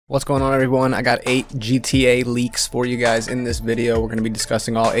What's going on, everyone? I got 8 GTA leaks for you guys in this video. We're going to be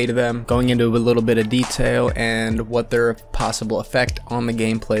discussing all 8 of them, going into a little bit of detail and what their possible effect on the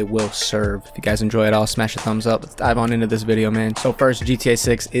gameplay will serve. If you guys enjoy it all, smash a thumbs up. Let's dive on into this video, man. So first, GTA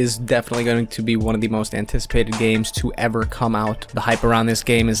 6 is definitely going to be one of the most anticipated games to ever come out. The hype around this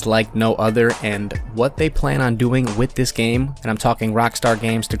game is like no other, and what they plan on doing with this game, and I'm talking Rockstar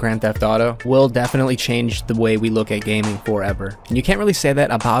Games to Grand Theft Auto, will definitely change the way we look at gaming forever. And you can't really say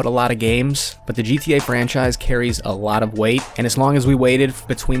that about a lot of games, but the GTA franchise carries a lot of weight, and as long as we waited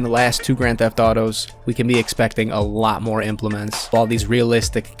between the last 2 Grand Theft Autos, we can be expecting a lot more implements, all these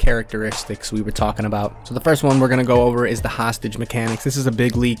realistic characteristics we were talking about. So the first one we're going to go over is the hostage mechanics. This is a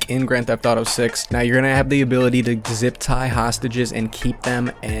big leak in Grand Theft Auto 6. Now you're going to have the ability to zip tie hostages and keep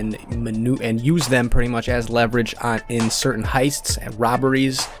them and use them pretty much as leverage in certain heists and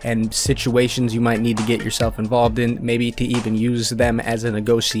robberies and situations you might need to get yourself involved in, maybe to even use them as a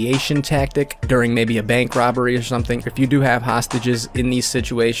negotiation tactic during maybe a bank robbery or something. If you do have hostages in these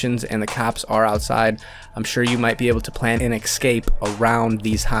situations and the cops are outside, I'm sure you might be able to plan an escape around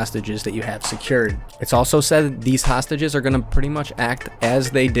these hostages that you have secured. It's also said these hostages are going to pretty much act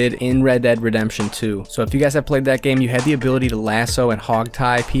as they did in Red Dead Redemption 2. So if you guys have played that game, you had the ability to lasso and hog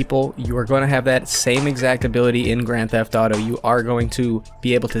tie people. You are going to have that same exact ability in Grand Theft Auto. You are going to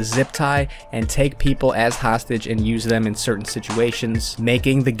be able to zip tie and take people as hostage and use them in certain situations,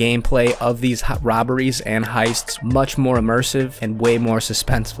 making the gameplay of these robberies and heists much more immersive and way more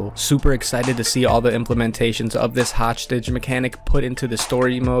suspenseful. Super excited to see all the implementations of this hostage mechanic put into the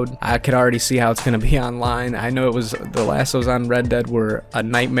story mode. I could already see how it's going to be online. I know the lassos on Red Dead were a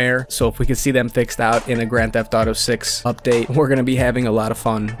nightmare, so if we could see them fixed out in a Grand Theft Auto 6 update, we're going to be having a lot of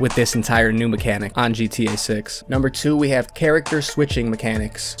fun with this entire new mechanic on GTA 6. Number 2, we have character switching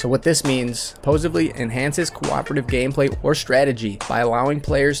mechanics. So what this means, supposedly enhances cooperative gameplay or strategy by allowing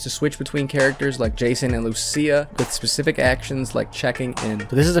players to switch between characters like Jason and Lucia with specific actions like checking in.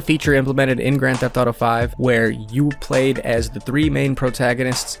 So this is a feature implemented in Grand Theft Auto 5 where you played as the 3 main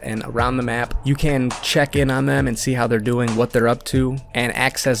protagonists, and around the map you can check in on them and see how they're doing, what they're up to, and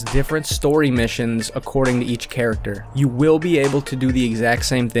access different story missions according to each character. You will be able to do the exact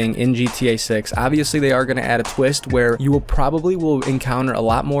same thing in GTA 6. Obviously they are going to add a twist where you will encounter a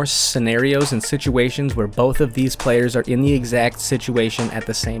lot more scenarios and situations where both of these players are in the exact situation at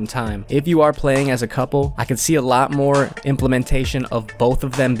the same time. If you are playing as a couple, I could see a lot more implementation of both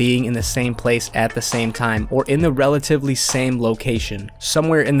of them being in the same place at the same time, or in the relatively same location,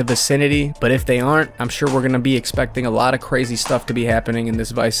 somewhere in the vicinity. But if they aren't, I'm sure we're going to be expecting a lot of crazy stuff to be happening in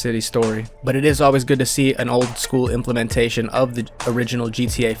this Vice City story. But it is always good to see an old school implementation of the original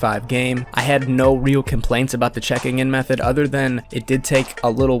GTA 5 game. I had no real complaints about the checking in method, other than it did take a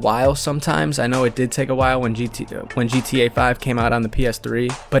little while sometimes. I know it did take a while when GTA 5 came out on the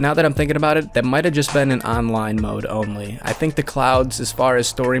PS3, but now that I'm thinking about it, that might have just been an online mode only. I think the clouds, as far as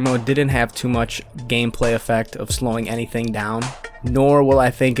story mode, didn't have too much gameplay effect of slowing anything down, nor will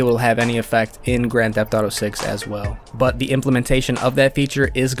I think it will have any effect in Grand Theft Auto 6 as well. But the implementation of that feature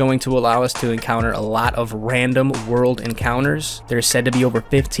is going to allow us to encounter a lot of random world encounters. There's said to be over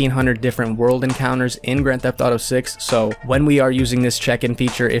 1,500 different world encounters in Grand Theft Auto 6, so when we are using this check-in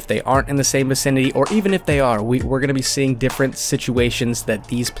feature, if they aren't in the same vicinity, or even if they are, we're going to be seeing different situations that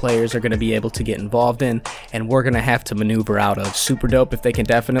these players are going to be able to get involved in, and we're going to have to maneuver out of. Super dope if they can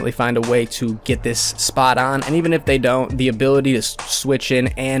definitely find a way to get this spot on, and even if they don't, the ability to switch in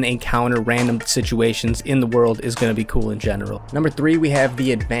and encounter random situations in the world is going to be cool in general. Number 3, we have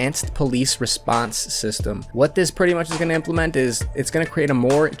the advanced police response system. What this pretty much is going to implement is it's going to create a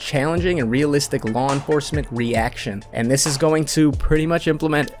more challenging and realistic law enforcement reaction, and this is going to pretty much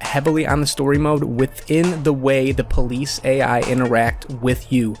implement heavily on the story mode within the way the police AI interact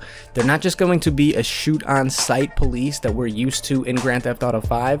with you. They're not just going to be a shoot on sight police that we're used to in Grand Theft Auto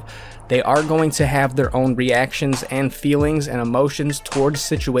 5. They are going to have their own reactions and feelings and emotions towards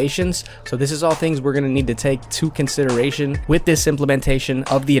situations. So this is all things we're going to need to take to consideration with this implementation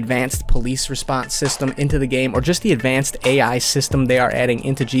of the advanced police response system into the game, or just the advanced AI system they are adding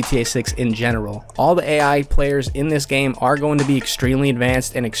into GTA 6 in general. All the AI players in this game are going to be extremely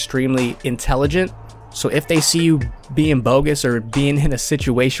advanced and extremely intelligent. So if they see you being bogus or being in a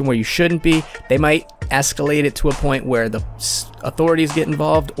situation where you shouldn't be, they might escalate it to a point where the authorities get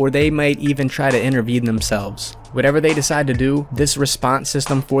involved, or they might even try to intervene themselves. Whatever they decide to do, this response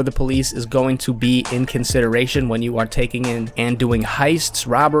system for the police is going to be in consideration when you are taking in and doing heists,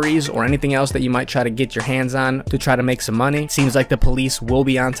 robberies, or anything else that you might try to get your hands on to try to make some money. Seems like the police will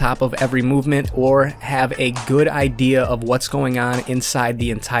be on top of every movement or have a good idea of what's going on inside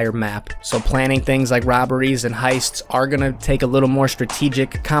the entire map. So planning things like robberies and heists are going to take a little more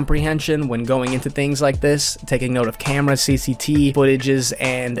strategic comprehension when going into things like this, taking note of cameras, CCTV footages,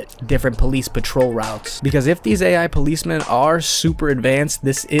 and different police patrol routes. Because if these AI policemen are super advanced,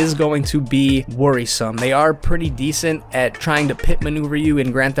 this is going to be worrisome. They are pretty decent at trying to pit maneuver you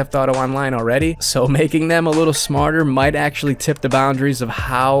in Grand Theft Auto Online already, so making them a little smarter might actually tip the boundaries of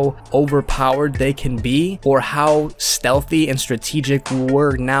how overpowered they can be, or how stealthy and strategic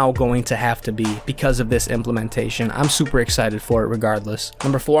we're now going to have to be because of this implementation. I'm super excited for it regardless.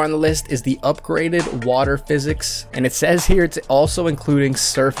 Number 4 on the list is the upgraded water physics, and it says here it's also including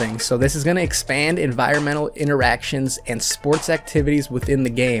surfing. So this is going to expand environmental interactions and sports activities within the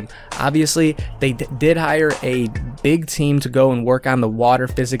game. Obviously, they did hire a big team to go and work on the water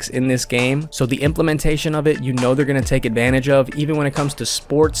physics in this game, so the implementation of it, you know, they're going to take advantage of. Even when it comes to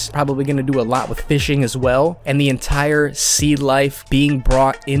sports, probably going to do a lot with fishing as well, and the entire sea life being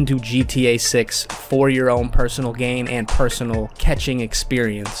brought into GTA 6 for your own personal gain and personal catching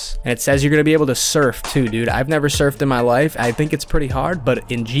experience. And it says you're going to be able to surf too, dude. I've never surfed in my life. I think it's pretty hard, but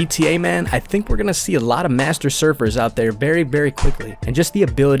in GTA, man, I think we're going to see a lot of master surfers out there very, very quickly. And just the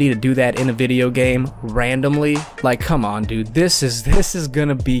ability to do that in a video game randomly, like, come on, dude. This is going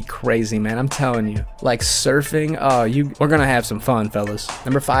to be crazy, man. I'm telling you. Like, surfing, we're going to have some fun, fellas.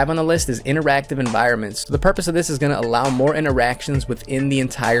 Number 5 on the list is interactive environments. So the purpose of this is going to allow more interactions within the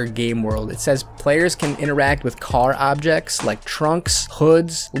entire game world. It says players can interact with car objects like trunks,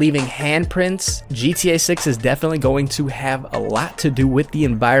 hoods, leaving handprints. GTA 6 is definitely going to have a lot to do with the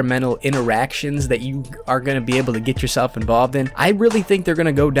environmental interactions that you are going to be able to get yourself involved in. I really think they're going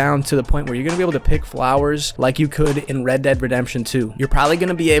to go down to the point where you're going to be able to pick flowers like you could in Red Dead Redemption 2. You're probably going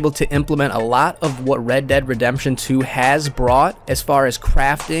to be able to implement a lot of what Red Dead Redemption 2 has brought as far as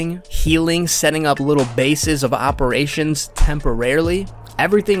crafting, healing, setting up little bases of operations temporarily.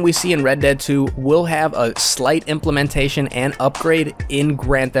 Everything we see in Red Dead 2 will have a slight implementation and upgrade in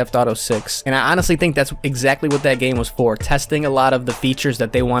Grand Theft Auto 6. And I honestly think that's exactly what that game was for, testing a lot of the features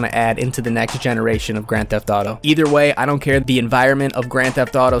that they want to add into the next generation of Grand Theft Auto. Either way, I don't care. The environment of Grand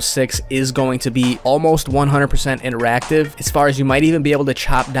Theft Auto 6 is going to be almost 100% interactive, as far as you might even be able to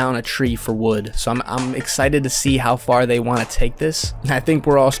chop down a tree for wood. So I'm excited to see how far they want to take this. I think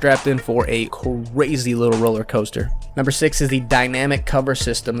we're all strapped in for a crazy little roller coaster. Number 6 is the dynamic cover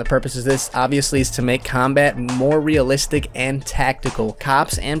system. The purpose of this obviously is to make combat more realistic and tactical.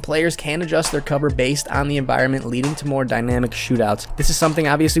 Cops and players can adjust their cover based on the environment, leading to more dynamic shootouts. This is something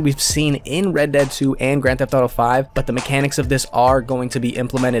obviously we've seen in Red Dead 2 and Grand Theft Auto 5, but the mechanics of this are going to be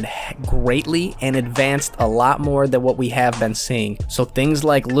implemented greatly and advanced a lot more than what we have been seeing. So things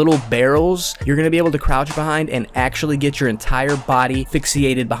like little barrels, you're going to be able to crouch behind and actually get your entire body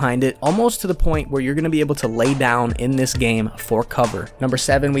fixated behind it, almost to the point where you're going to be able to lay down in this game for cover. Number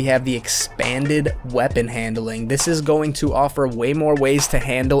 7, we have the expanded weapon handling. This is going to offer way more ways to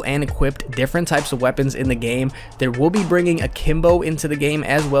handle and equip different types of weapons in the game. There will be bringing akimbo into the game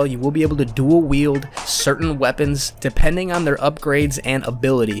as well. You will be able to dual wield certain weapons depending on their upgrades and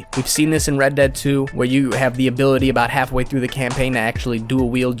ability. We've seen this in Red Dead 2, where you have the ability about halfway through the campaign to actually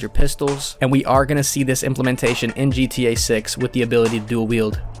dual wield your pistols, and we are going to see this implementation in GTA 6 with the ability to dual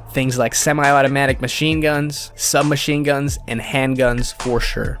wield things like semi-automatic machine guns, submachine guns, and handguns for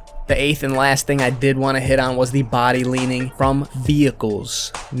sure. The 8th and last thing I did want to hit on was the body leaning from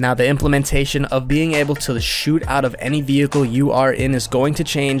vehicles. Now, the implementation of being able to shoot out of any vehicle you are in is going to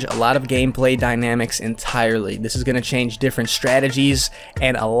change a lot of gameplay dynamics entirely. This is going to change different strategies,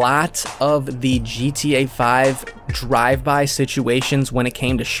 and a lot of the GTA 5 drive-by situations when it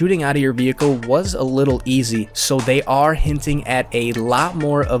came to shooting out of your vehicle was a little easy. So they are hinting at a lot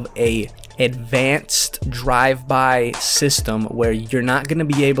more of a advanced drive-by system where you're not going to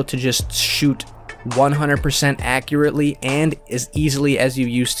be able to just shoot 100% accurately and as easily as you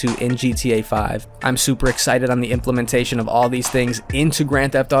used to in GTA 5. I'm super excited on the implementation of all these things into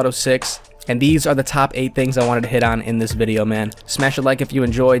Grand Theft Auto 6. And these are the top 8 things I wanted to hit on in this video, man. Smash a like if you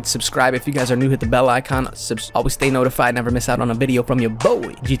enjoyed. Subscribe if you guys are new. Hit the bell icon. Always stay notified. Never miss out on a video from your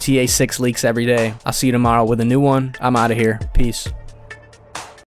boy. GTA 6 leaks every day. I'll see you tomorrow with a new one. I'm out of here. Peace.